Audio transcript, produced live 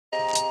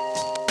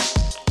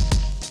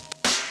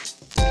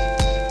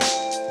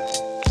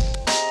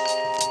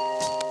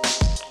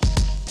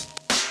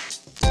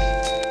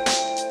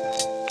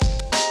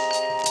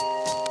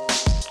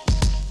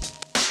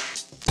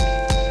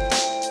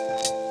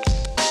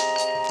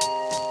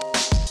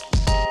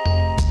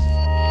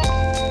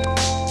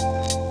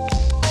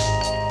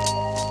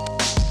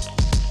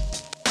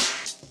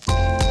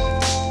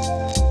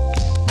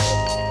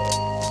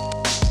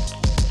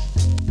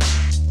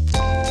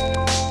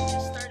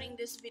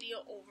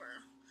video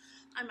over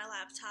on my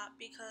laptop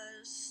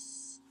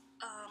because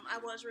I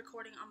was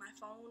recording on my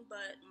phone,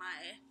 but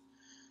my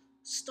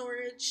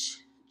storage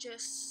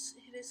just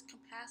hit its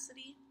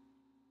capacity.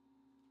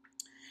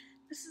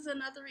 This is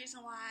another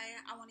reason why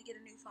I want to get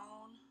a new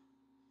phone.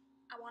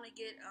 I want to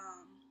get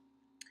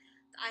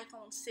the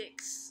iPhone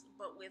 6,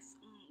 but with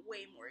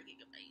way more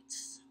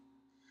gigabytes.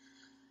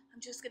 I'm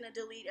just gonna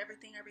delete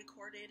everything I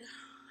recorded.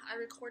 I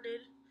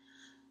recorded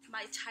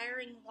my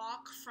tiring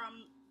walk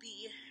from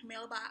the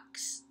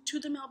mailbox to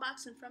the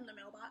mailbox and from the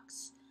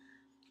mailbox,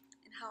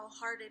 and how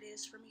hard it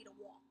is for me to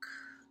walk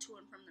to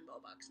and from the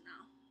mailbox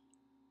now.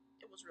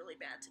 It was really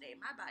bad today.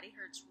 My body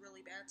hurts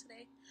really bad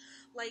today.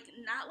 Like,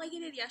 not like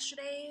it did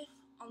yesterday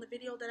on the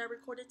video that I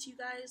recorded to you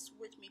guys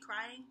with me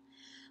crying.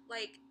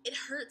 Like, it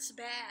hurts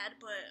bad,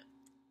 but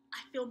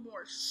I feel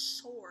more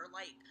sore.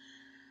 Like,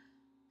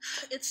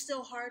 it's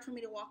still hard for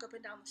me to walk up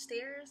and down the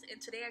stairs,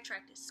 and today I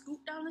tried to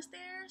scoot down the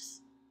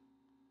stairs.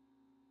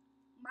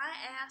 My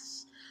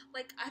ass,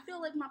 like, I feel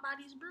like my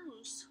body's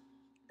bruised.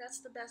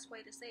 That's the best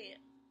way to say it.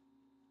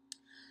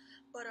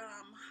 But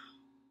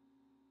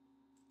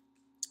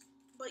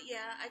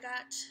yeah, I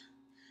got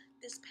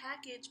this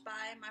package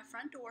by my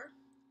front door.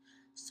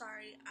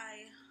 Sorry,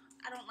 I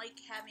don't like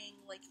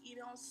having, like,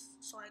 emails,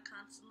 so I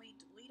constantly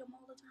delete them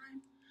all the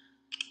time.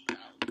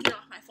 I'll get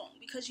off my phone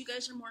because you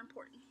guys are more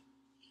important.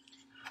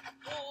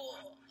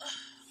 Oh,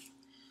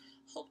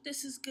 hope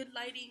this is good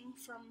lighting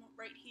from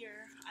right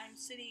here. I'm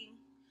sitting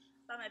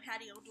by my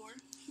patio door,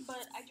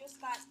 but I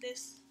just got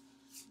this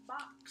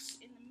box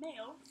in the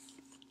mail,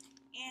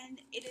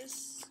 and it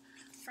is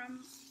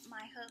from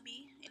my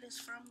hubby. It is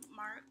from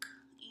Mark,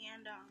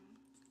 and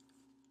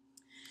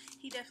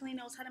he definitely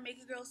knows how to make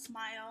a girl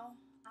smile,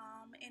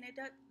 and it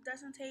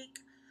doesn't take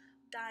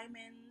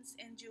diamonds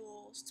and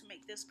jewels to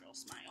make this girl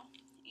smile.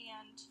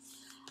 And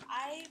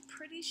I'm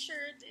pretty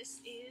sure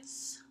this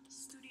is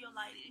studio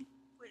lighting,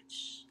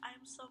 which I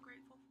am so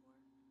grateful for.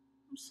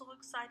 I'm so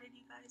excited,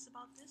 you guys,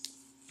 about this.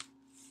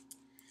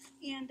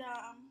 And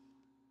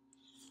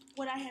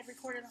what I had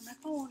recorded on my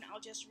phone,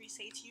 I'll just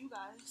re-say to you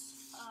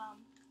guys.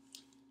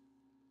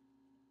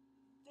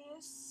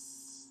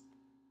 This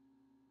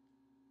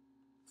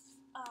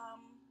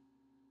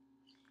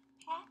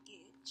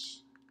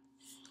package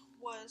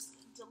was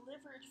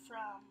delivered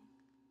from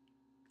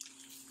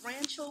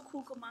Rancho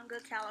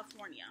Cucamonga,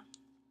 California.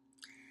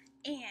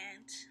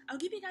 And I'll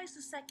give you guys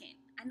a second.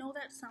 I know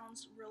that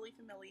sounds really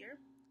familiar.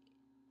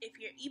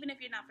 Even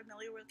if you're not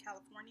familiar with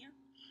California.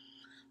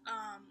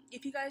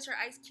 If you guys are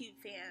Ice Cube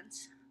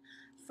fans,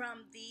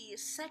 from the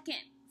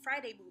second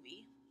Friday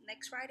movie,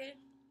 next Friday,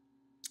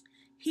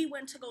 he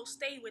went to go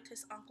stay with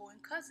his uncle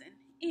and cousin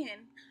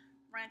in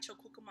Rancho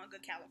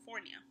Cucamonga,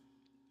 California.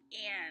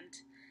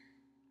 And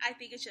I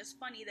think it's just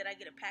funny that I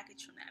get a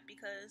package from that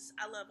because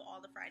I love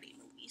all the Friday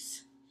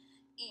movies.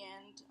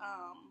 And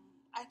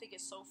I think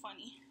it's so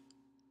funny.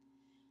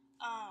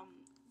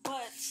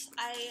 But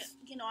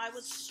I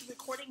was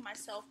recording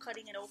myself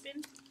cutting it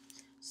open.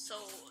 So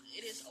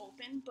it is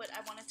open, but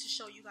I wanted to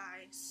show you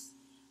guys.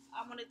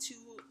 I wanted to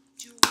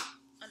do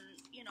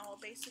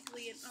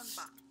basically an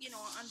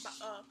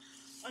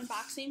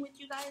unboxing with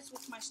you guys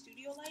with my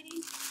studio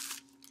lighting.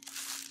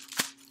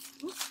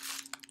 Oops.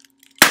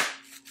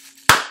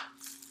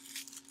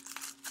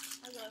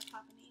 I love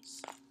popping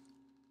these.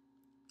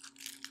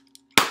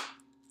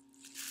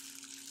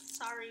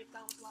 Sorry if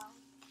that was loud.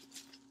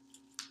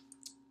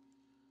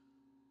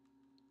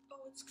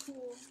 Oh, it's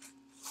cool.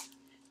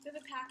 They're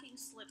the packing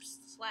slips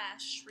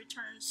 /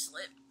 return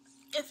slip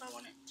if I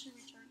wanted to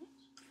return it.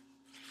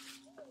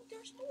 Oh,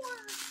 there's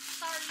more.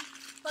 Sorry.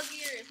 Plug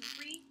your ears in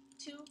 3,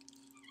 2.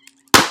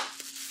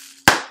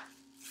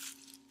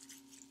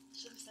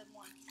 Should have said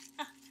 1.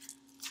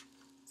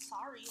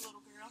 Sorry,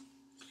 little girl.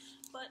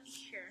 But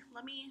here,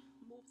 let me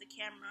move the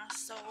camera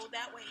so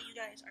that way you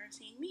guys aren't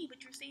seeing me,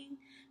 but you're seeing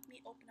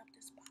me open up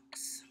this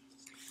box.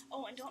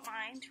 Oh, and don't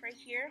mind, right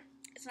here,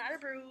 it's not a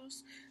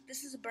bruise.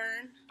 This is a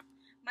burn.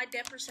 My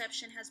depth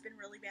perception has been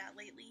really bad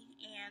lately,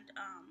 and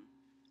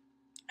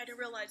I didn't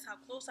realize how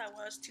close I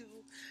was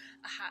to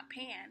a hot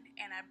pan,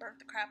 and I burnt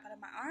the crap out of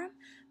my arm,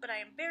 but I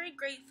am very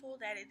grateful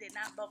that it did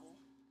not bubble,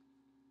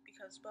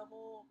 because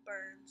bubble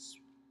burns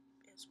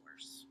is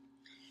worse.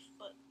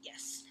 But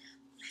yes,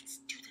 let's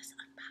do this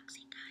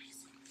unboxing,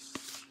 guys.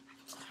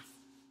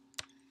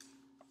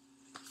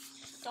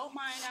 Don't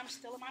mind, I'm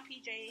still in my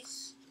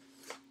PJs.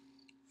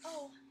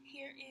 Oh,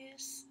 here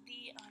is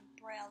the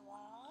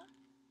umbrella.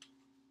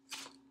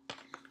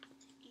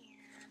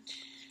 And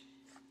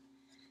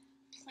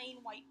plain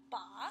white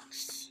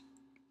box.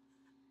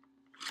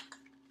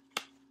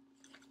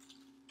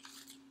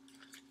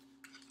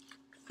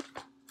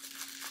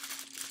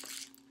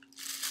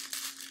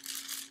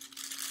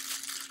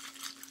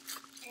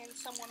 And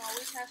someone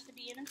always has to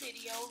be in a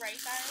video, right,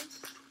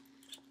 guys?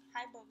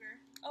 Hi, Booger.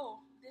 Oh,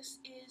 this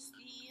is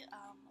the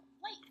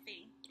light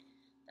thing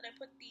that I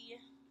put the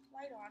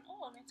light on.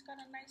 Oh, and it's got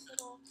a nice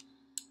little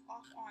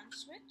off-on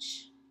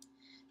switch.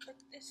 But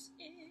this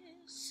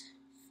is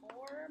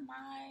for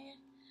my...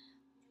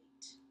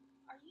 Wait,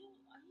 are you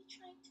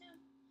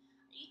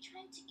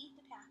trying to eat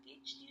the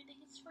package? Do you think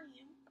it's for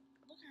you?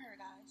 Look at her,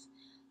 guys.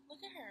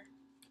 Look at her.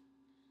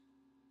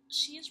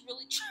 She is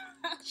really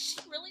trying. She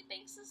really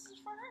thinks this is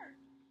for her.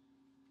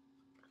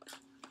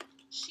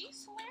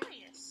 She's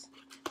hilarious.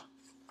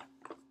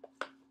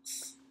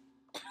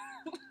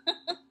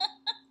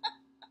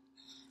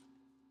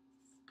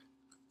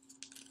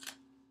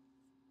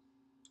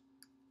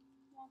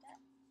 Want that?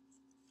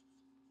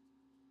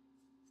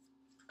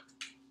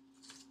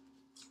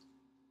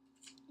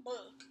 Boo.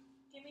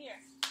 Give me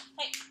here.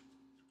 Hey.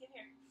 Give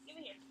here. Give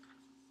it here.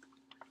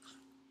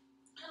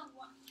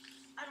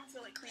 I don't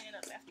feel like cleaning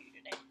up after you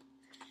today.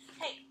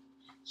 Hey.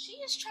 She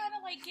is trying to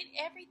like get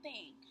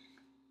everything.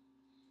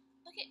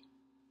 Look at.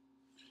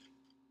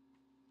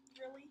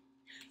 Really?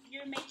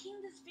 You're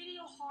making this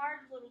video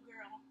hard, little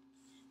girl.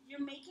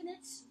 You're making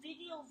this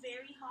video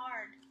very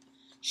hard.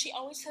 She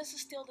always has to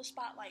steal the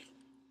spotlight.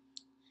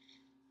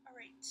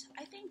 Alright,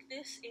 I think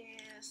this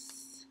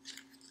is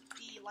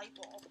the light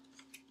bulb.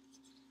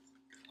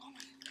 Oh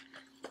my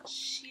god.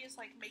 She is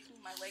like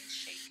making my legs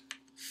shake.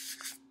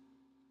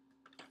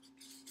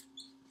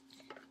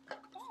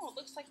 Oh, it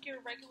looks like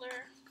your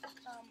regular,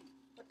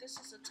 but this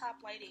is a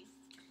top lighting.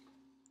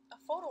 A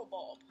photo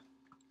bulb.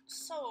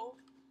 So,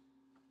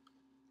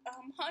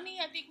 honey,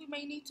 I think we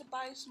may need to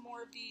buy some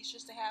more of these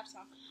just to have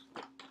some.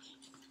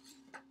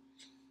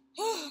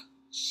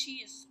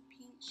 She's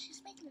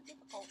making it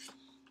difficult.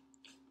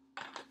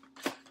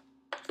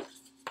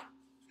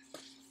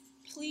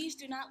 Please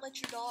do not let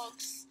your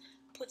dogs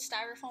put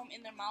styrofoam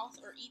in their mouth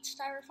or eat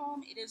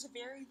styrofoam. It is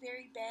very,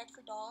 very bad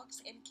for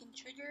dogs and can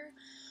trigger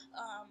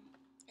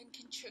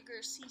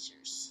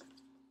seizures.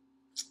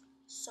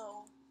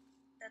 So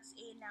that's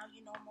a now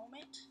you know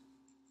moment.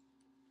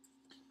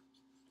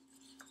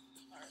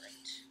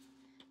 Alright.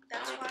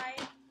 That's why,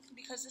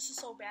 because this is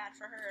so bad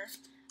for her,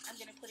 I'm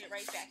going to put it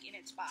right back in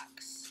its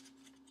box.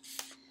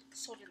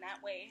 So then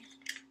that way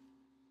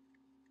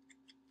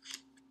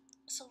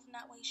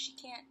she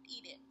can't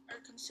eat it or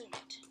consume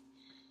it.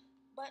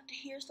 But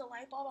here's the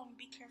light bulb. I'm going to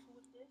be careful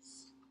with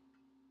this.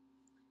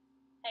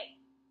 Hey.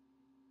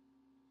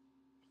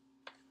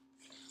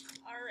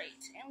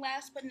 Alright, and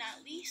last but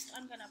not least,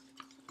 I'm going to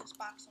put this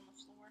box on the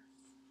floor.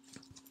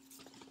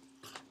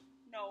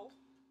 No.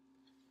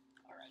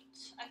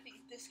 Alright, I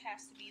think this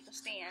has to be the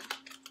stand.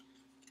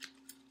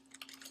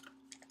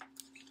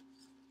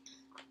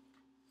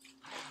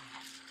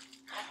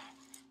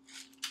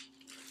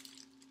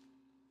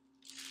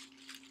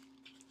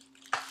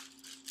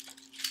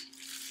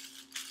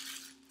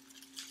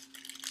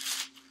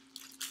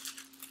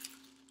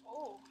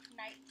 Oh,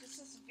 nice. This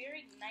is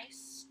very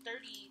nice,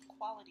 sturdy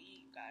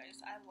quality, you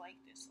guys. I like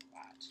this a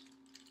lot.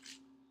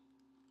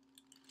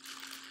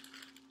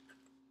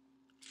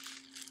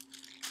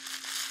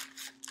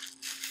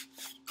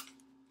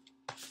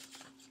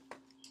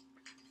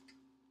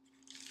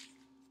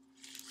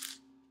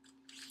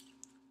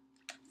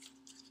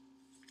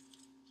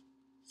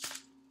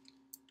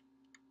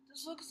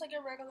 This looks like a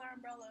regular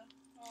umbrella.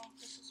 Oh,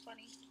 this is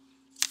funny.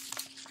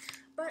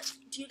 But,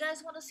 do you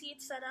guys want to see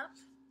it set up?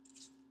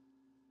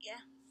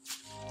 Yeah.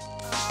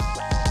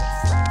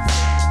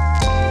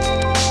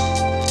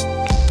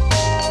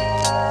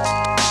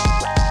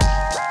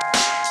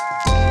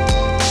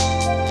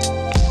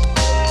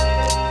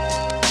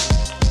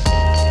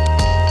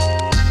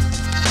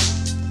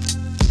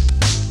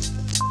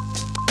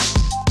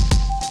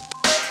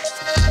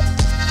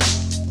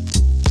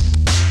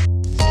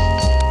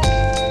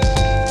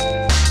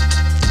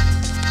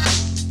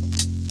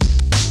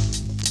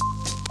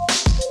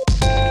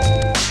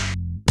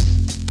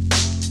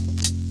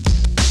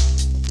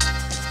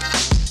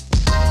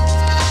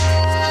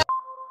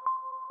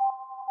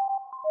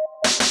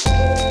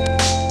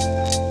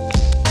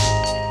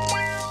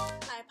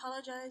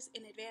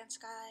 In advance,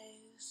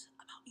 guys,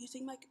 about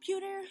using my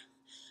computer,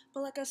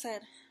 but like I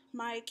said,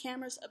 my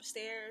camera's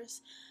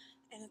upstairs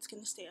and it's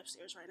gonna stay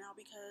upstairs right now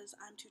because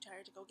I'm too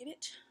tired to go get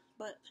it.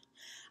 But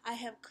I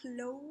have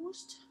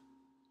closed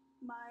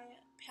my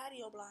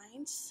patio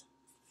blinds.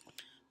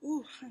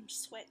 Ooh, I'm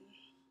sweating,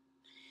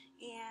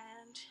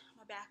 and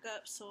my back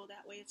up so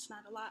that way it's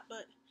not a lot.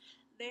 But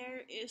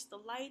there is the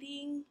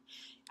lighting.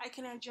 I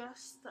can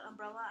adjust the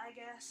umbrella, I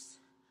guess,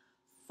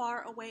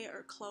 far away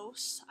or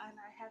close, and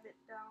I have it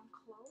down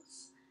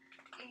close,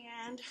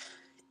 and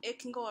it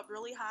can go up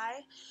really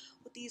high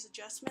with these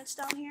adjustments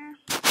down here.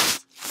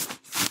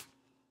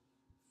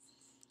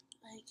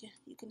 Like,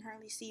 you can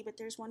hardly see, but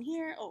there's one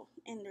here. Oh,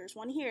 and there's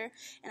one here,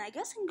 and I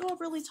guess I can go up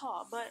really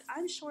tall, but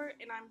I'm short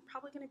and I'm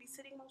probably going to be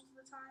sitting most of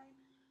the time,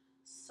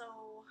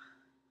 so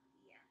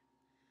yeah.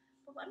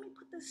 But let me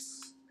put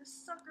this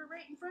sucker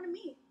right in front of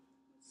me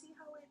and see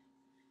how it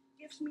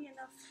gives me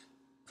enough.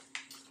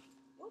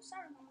 Oh,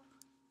 sorry, Mama.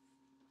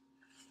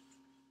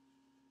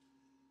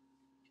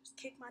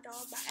 Kick my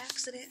dog by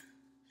accident.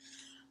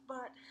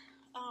 But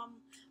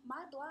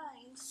my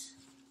blinds,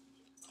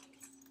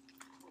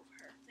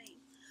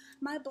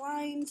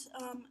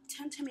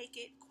 tend to make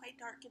it quite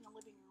dark in the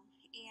living room,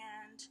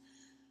 and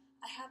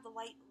I have the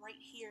light right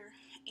here,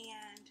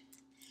 and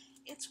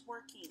it's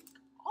working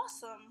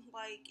awesome.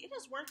 Like, it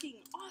is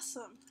working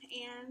awesome,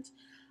 and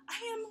I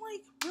am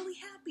like really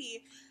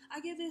happy. I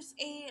give this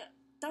a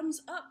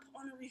thumbs up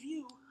on a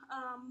review.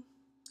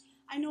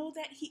 I know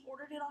that he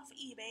ordered it off of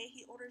eBay.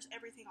 He orders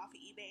everything off of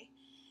eBay.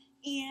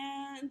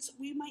 And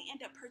we might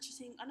end up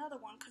purchasing another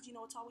one because, you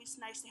know, it's always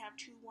nice to have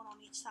two, one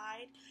on each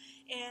side.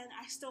 And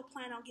I still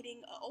plan on getting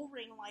an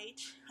O-ring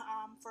light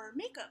for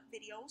makeup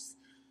videos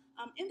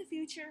in the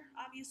future,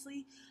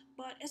 obviously.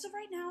 But as of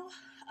right now,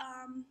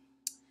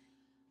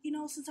 you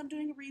know, since I'm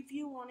doing a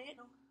review on it,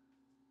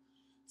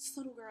 this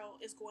little girl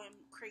is going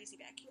crazy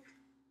back here.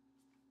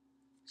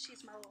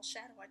 She's my little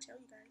shadow, I tell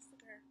you guys.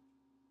 Look at her.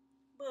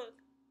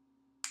 Look.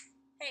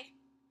 Hey.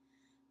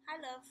 Hi,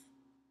 love.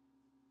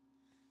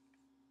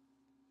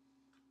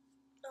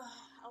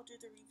 I'll do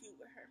the review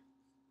with her.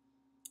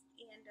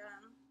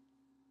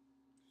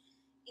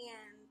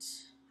 And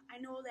I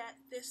know that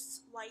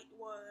this light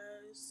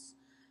was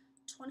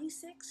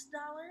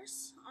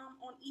 $26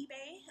 on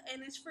eBay,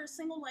 and it's for a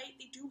single light.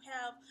 They do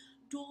have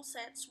dual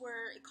sets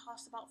where it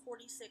costs about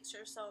 $46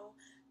 or so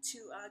to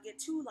get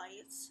two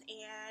lights,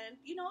 and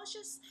you know, it's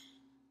just,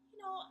 you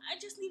know, I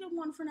just needed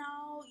one for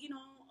now, you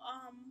know,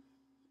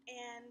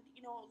 and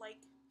you know, like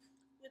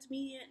with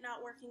me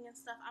not working and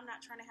stuff, I'm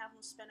not trying to have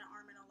them spend an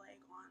arm and a leg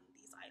on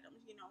these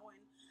items, you know, and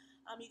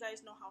you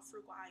guys know how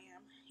frugal I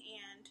am,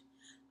 and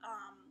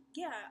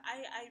yeah,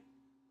 I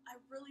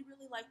really,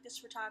 really like this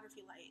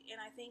photography light,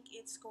 and I think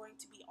it's going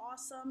to be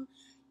awesome.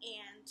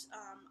 And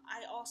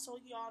I also,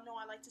 y'all know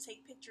I like to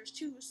take pictures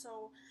too,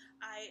 so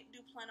I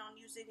do plan on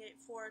using it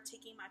for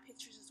taking my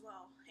pictures as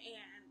well.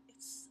 And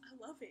I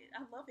love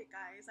it,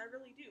 guys, I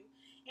really do.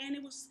 And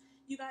it was,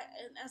 you guys,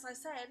 as I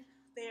said,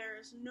 there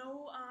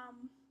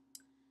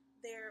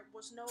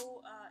was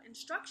no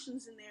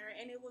instructions in there,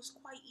 and it was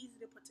quite easy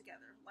to put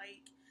together.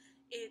 Like,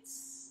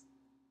 it's,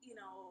 you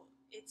know,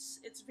 it's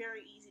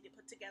very easy to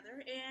put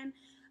together. And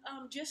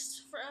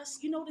just for us,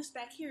 you notice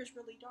back here is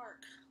really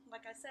dark.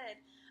 Like I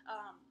said,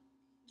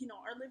 you know,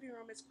 our living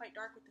room is quite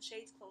dark with the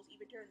shades closed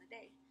even during the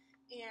day.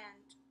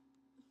 And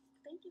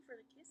thank you for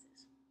the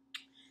kisses.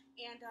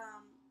 And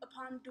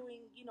upon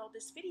doing, you know,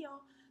 this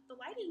video, the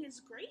lighting is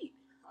great.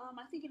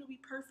 I think it'll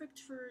be perfect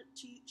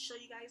to show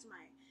you guys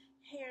my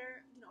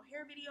hair, you know,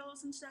 hair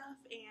videos and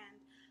stuff.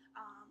 And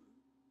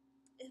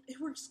it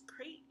works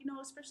great, you know,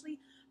 especially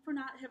for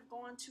not have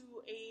gone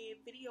to a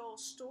video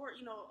store,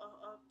 you know,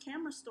 a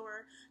camera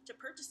store to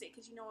purchase it,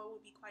 because you know it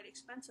would be quite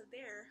expensive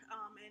there.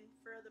 And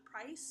for the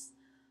price,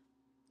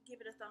 give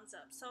it a thumbs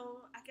up.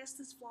 So I guess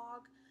this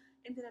vlog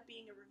ended up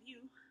being a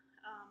review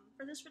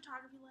for this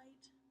photography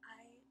light.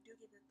 I do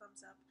give it a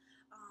thumbs up.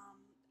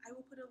 I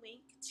will put a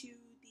link to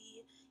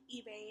the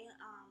eBay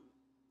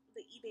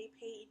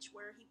page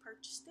where he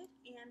purchased it,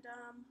 and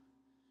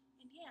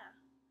yeah,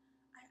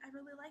 I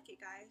really like it,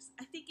 guys.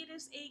 I think it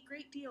is a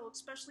great deal,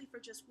 especially for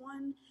just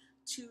one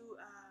to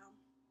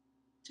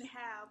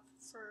have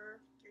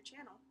for your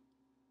channel.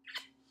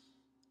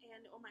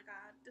 And oh my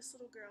god, this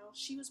little girl,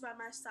 she was by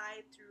my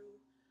side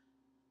through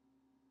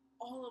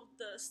all of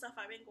the stuff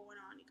I've been going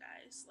on, you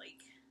guys.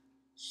 Like,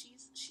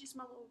 she's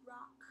my little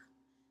rock.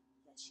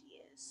 Yes, she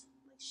is.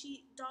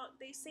 Like,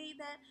 they say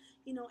that,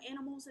 you know,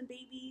 animals and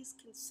babies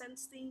can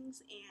sense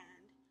things,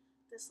 and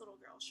this little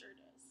girl sure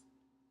does.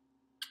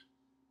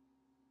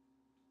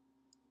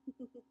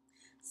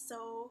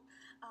 So,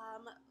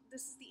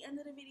 this is the end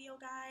of the video,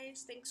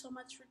 guys. Thanks so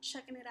much for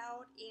checking it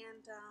out,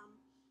 and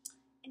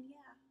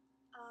yeah,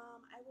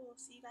 I will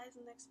see you guys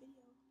in the next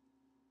video.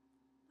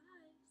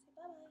 Bye. Say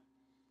bye-bye.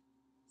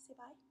 Say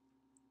bye.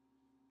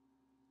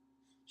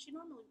 She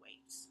normally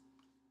waits.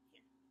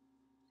 Here.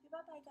 Say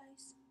bye-bye,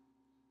 guys.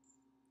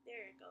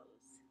 There it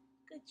goes.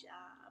 Good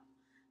job.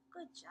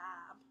 Good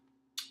job.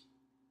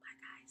 Bye,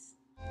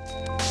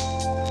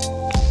 guys.